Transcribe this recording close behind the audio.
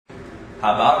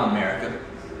How about it, America?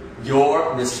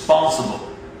 You're responsible.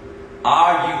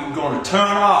 Are you going to turn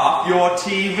off your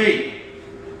TV?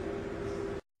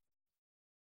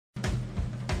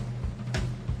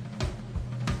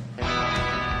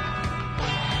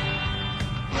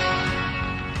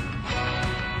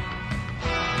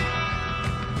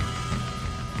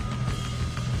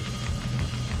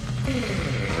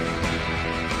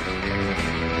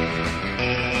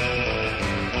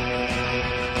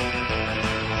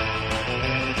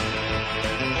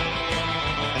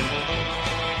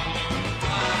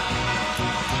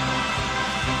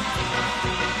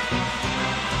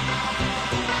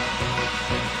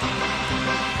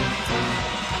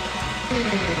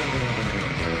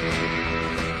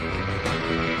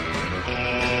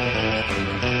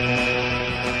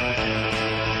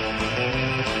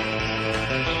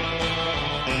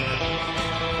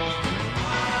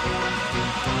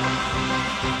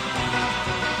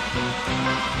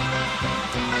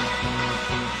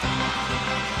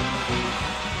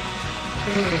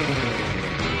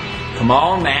 Come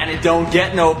on, man, it don't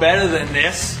get no better than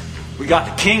this. We got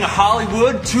the king of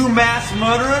Hollywood, 2 mass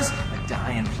murderers, a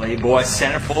dying Playboy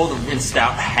centerfold, a rinsed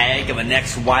out hag of an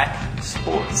ex-wife,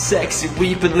 sporting, sexy,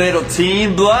 weeping little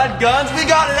teen, blood, guns, we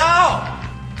got it all!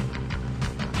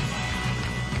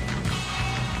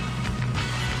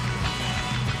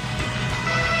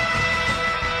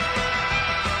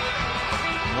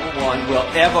 No one will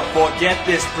ever forget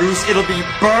this, Bruce. It'll be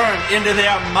burned into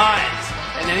their minds.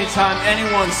 And anytime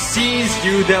anyone sees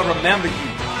you, they'll remember you.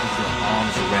 With your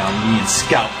arms around me and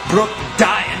Scout Brooke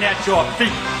dying at your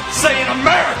feet, saying,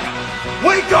 America,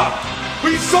 wake up!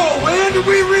 We sow wind and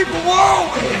we reap a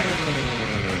whirlwind!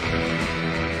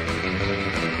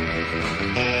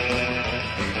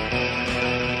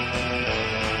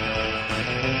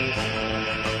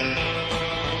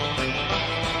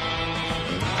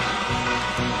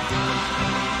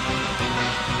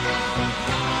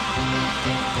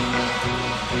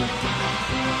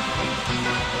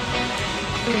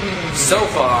 So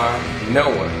far, no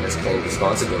one has claimed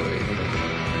responsibility.